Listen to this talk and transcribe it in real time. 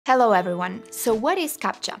Hello everyone, so what is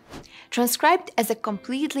CAPTCHA? Transcribed as a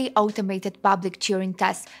completely automated public Turing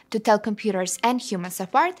test to tell computers and humans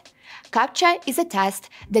apart, CAPTCHA is a test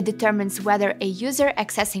that determines whether a user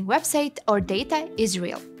accessing website or data is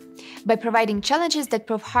real. By providing challenges that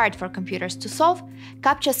prove hard for computers to solve,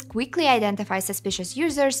 CAPTCHAs quickly identify suspicious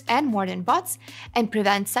users and modern bots and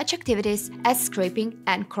prevent such activities as scraping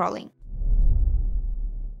and crawling.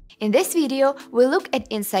 In this video, we'll look at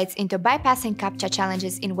insights into bypassing CAPTCHA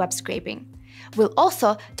challenges in web scraping. We'll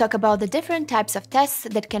also talk about the different types of tests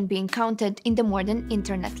that can be encountered in the modern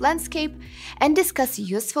internet landscape and discuss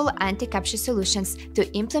useful anti-CAPTCHA solutions to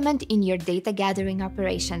implement in your data gathering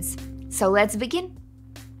operations. So let's begin!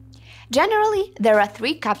 Generally, there are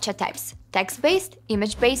three CAPTCHA types: text-based,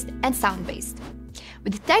 image-based, and sound-based.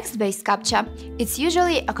 With text-based CAPTCHA, it's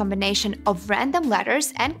usually a combination of random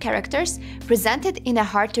letters and characters presented in a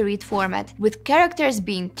hard-to-read format, with characters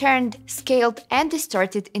being turned, scaled, and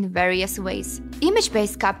distorted in various ways.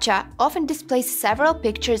 Image-based CAPTCHA often displays several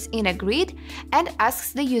pictures in a grid and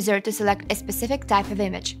asks the user to select a specific type of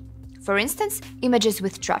image, for instance, images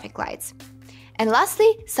with traffic lights. And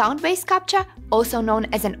lastly, sound-based CAPTCHA, also known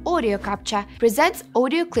as an audio CAPTCHA, presents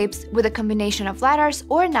audio clips with a combination of letters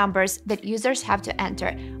or numbers that users have to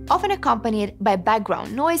enter, often accompanied by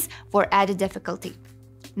background noise for added difficulty.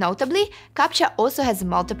 Notably, CAPTCHA also has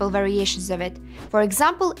multiple variations of it. For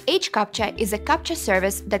example, HCAPTCHA is a CAPTCHA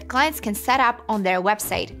service that clients can set up on their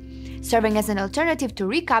website. Serving as an alternative to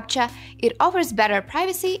reCAPTCHA, it offers better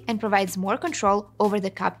privacy and provides more control over the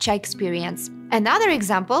CAPTCHA experience. Another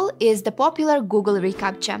example is the popular Google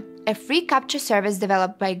reCAPTCHA, a free CAPTCHA service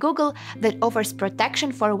developed by Google that offers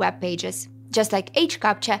protection for web pages. Just like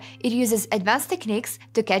HCAPTCHA, it uses advanced techniques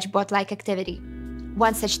to catch bot-like activity.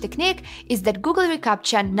 One such technique is that Google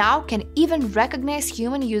reCAPTCHA now can even recognize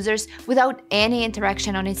human users without any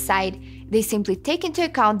interaction on its side. They simply take into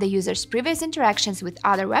account the user's previous interactions with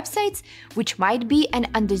other websites, which might be an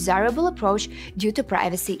undesirable approach due to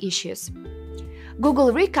privacy issues.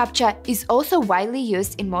 Google reCAPTCHA is also widely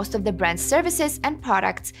used in most of the brand's services and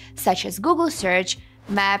products, such as Google Search,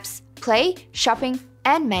 Maps, Play, Shopping,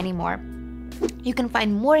 and many more. You can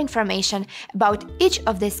find more information about each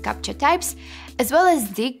of these CAPTCHA types, as well as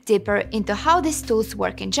dig deeper into how these tools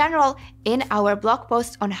work in general in our blog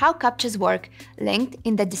post on how CAPTCHAs work, linked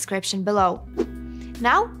in the description below.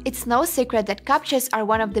 Now, it's no secret that CAPTCHAs are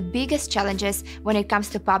one of the biggest challenges when it comes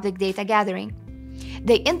to public data gathering.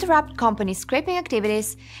 They interrupt company scraping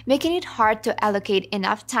activities, making it hard to allocate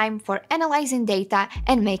enough time for analyzing data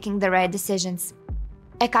and making the right decisions.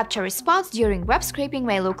 A CAPTCHA response during web scraping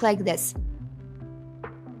may look like this.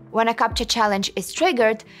 When a CAPTCHA challenge is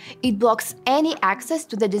triggered, it blocks any access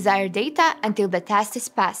to the desired data until the test is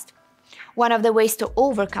passed. One of the ways to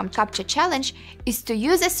overcome CAPTCHA challenge is to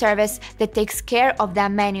use a service that takes care of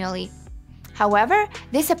them manually. However,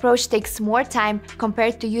 this approach takes more time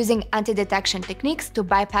compared to using anti-detection techniques to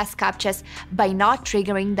bypass CAPTCHAs by not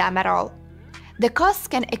triggering them at all. The costs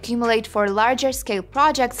can accumulate for larger-scale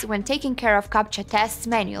projects when taking care of CAPTCHA tests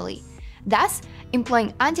manually. Thus,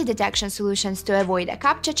 employing anti-detection solutions to avoid a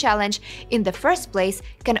CAPTCHA challenge in the first place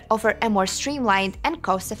can offer a more streamlined and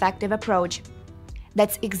cost-effective approach.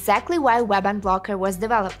 That's exactly why Web Unblocker was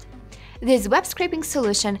developed. This web scraping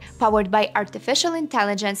solution, powered by artificial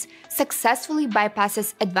intelligence, successfully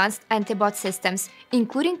bypasses advanced anti-bot systems,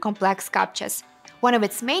 including complex CAPTCHAs. One of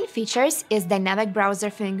its main features is dynamic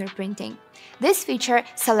browser fingerprinting. This feature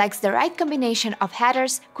selects the right combination of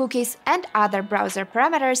headers, cookies, and other browser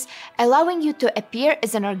parameters, allowing you to appear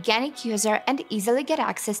as an organic user and easily get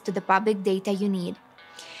access to the public data you need.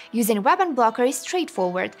 Using Web Unblocker is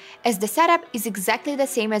straightforward, as the setup is exactly the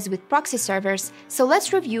same as with proxy servers, so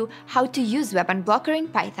let's review how to use Web Unblocker in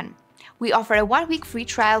Python. We offer a 1-week free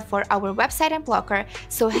trial for our website Unblocker,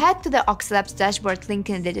 so head to the Oxylabs dashboard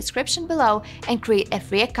link in the description below and create a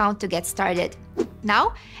free account to get started.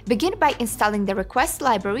 Now, begin by installing the request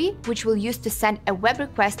library, which we'll use to send a web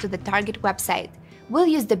request to the target website. We'll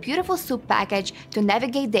use the beautiful soup package to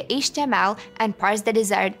navigate the HTML and parse the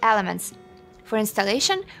desired elements. For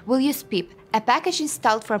installation, we'll use pip, a package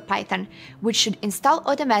installed for Python, which should install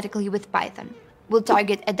automatically with Python. We'll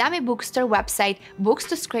target a dummy bookstore website,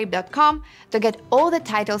 Bookstoscrape.com, to get all the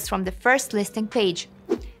titles from the first listing page.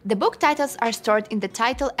 The book titles are stored in the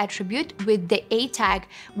title attribute with the A tag,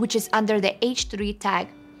 which is under the H3 tag.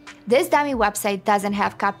 This dummy website doesn't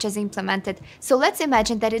have CAPTCHAs implemented, so let's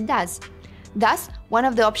imagine that it does. Thus, one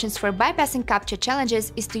of the options for bypassing CAPTCHA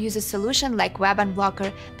challenges is to use a solution like Web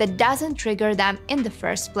Unblocker that doesn't trigger them in the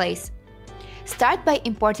first place. Start by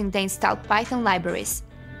importing the installed Python libraries.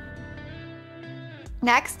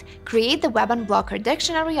 Next, create the web unblocker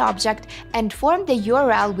dictionary object and form the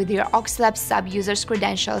URL with your Oxylabs sub-user's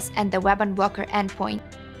credentials and the web unblocker endpoint.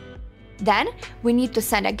 Then, we need to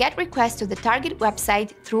send a GET request to the target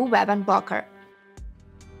website through web unblocker.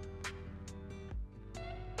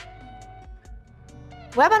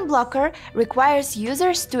 Web unblocker requires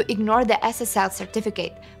users to ignore the SSL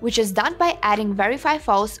certificate, which is done by adding verify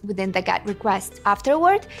false within the GET request.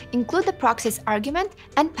 Afterward, include the proxies argument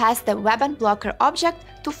and pass the web unblocker object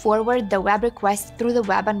to forward the web request through the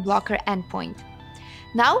web unblocker endpoint.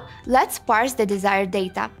 Now, let's parse the desired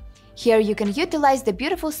data. Here you can utilize the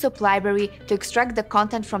beautiful soup library to extract the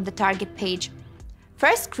content from the target page.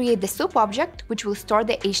 First, create the soup object, which will store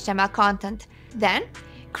the HTML content. Then,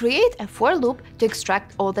 create a for loop to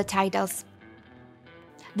extract all the titles.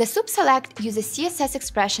 The soup select uses CSS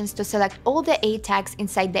expressions to select all the A tags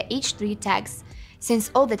inside the H3 tags. Since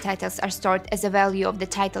all the titles are stored as a value of the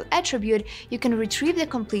title attribute, you can retrieve the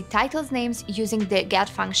complete titles names using the get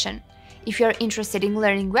function. If you're interested in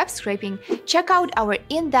learning web scraping, check out our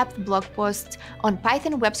in-depth blog posts on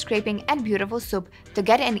Python web scraping and Beautiful Soup to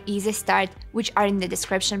get an easy start, which are in the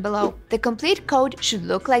description below. The complete code should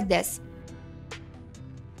look like this.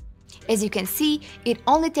 As you can see, it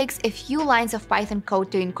only takes a few lines of Python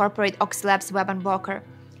code to incorporate Oxylabs web unblocker.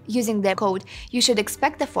 Using the code, you should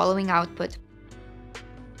expect the following output.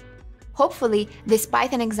 Hopefully, these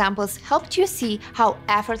Python examples helped you see how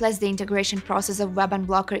effortless the integration process of web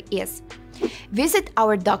unblocker is. Visit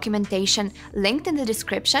our documentation linked in the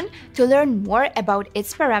description to learn more about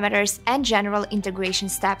its parameters and general integration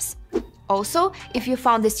steps. Also, if you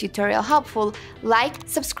found this tutorial helpful, like,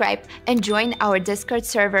 subscribe, and join our Discord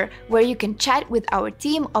server where you can chat with our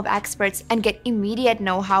team of experts and get immediate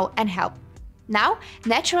know-how and help. Now,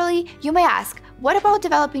 naturally, you may ask, what about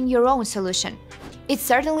developing your own solution? It's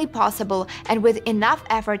certainly possible, and with enough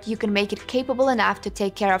effort you can make it capable enough to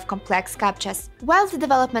take care of complex CAPTCHAs. While the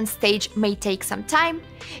development stage may take some time,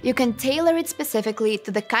 you can tailor it specifically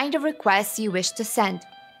to the kind of requests you wish to send.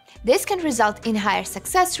 This can result in higher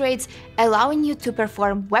success rates, allowing you to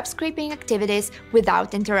perform web scraping activities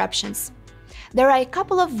without interruptions. There are a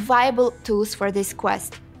couple of viable tools for this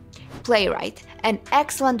quest. Playwright, an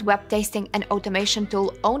excellent web testing and automation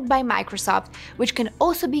tool owned by Microsoft, which can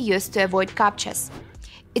also be used to avoid CAPTCHAs.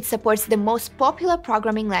 It supports the most popular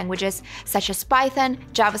programming languages such as Python,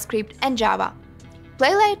 JavaScript, and Java.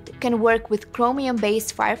 Playwright can work with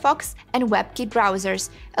Chromium-based Firefox and WebKit browsers,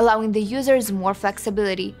 allowing the users more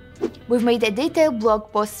flexibility. We've made a detailed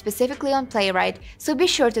blog post specifically on Playwright, so be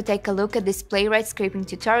sure to take a look at this Playwright scraping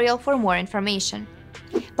tutorial for more information.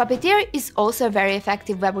 Puppeteer is also a very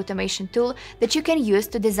effective web automation tool that you can use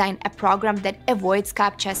to design a program that avoids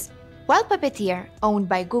CAPTCHAs. While Puppeteer, owned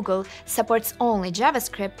by Google, supports only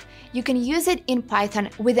JavaScript, you can use it in Python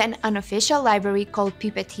with an unofficial library called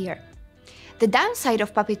Puppeteer. The downside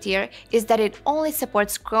of Puppeteer is that it only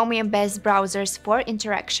supports Chromium-based browsers for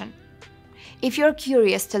interaction. If you're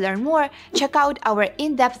curious to learn more, check out our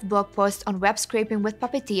in-depth blog post on web scraping with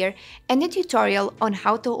Puppeteer and a tutorial on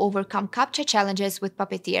how to overcome CAPTCHA challenges with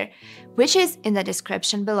Puppeteer, which is in the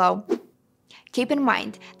description below. Keep in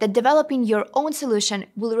mind that developing your own solution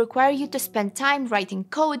will require you to spend time writing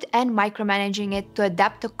code and micromanaging it to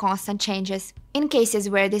adapt to constant changes. In cases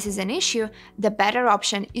where this is an issue, the better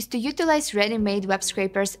option is to utilize ready-made web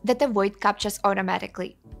scrapers that avoid CAPTCHAs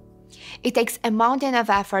automatically. It takes a mountain of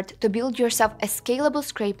effort to build yourself a scalable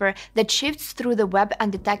scraper that shifts through the web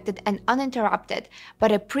undetected and uninterrupted,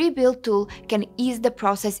 but a pre-built tool can ease the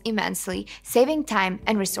process immensely, saving time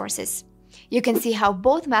and resources. You can see how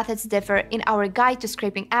both methods differ in our guide to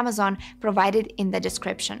scraping Amazon provided in the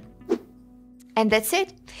description. And that's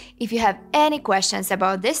it! If you have any questions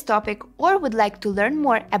about this topic or would like to learn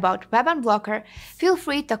more about web unblocker, feel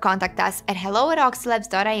free to contact us at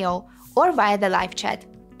hello@oxylabs.io or via the live chat.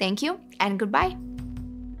 Thank you and goodbye!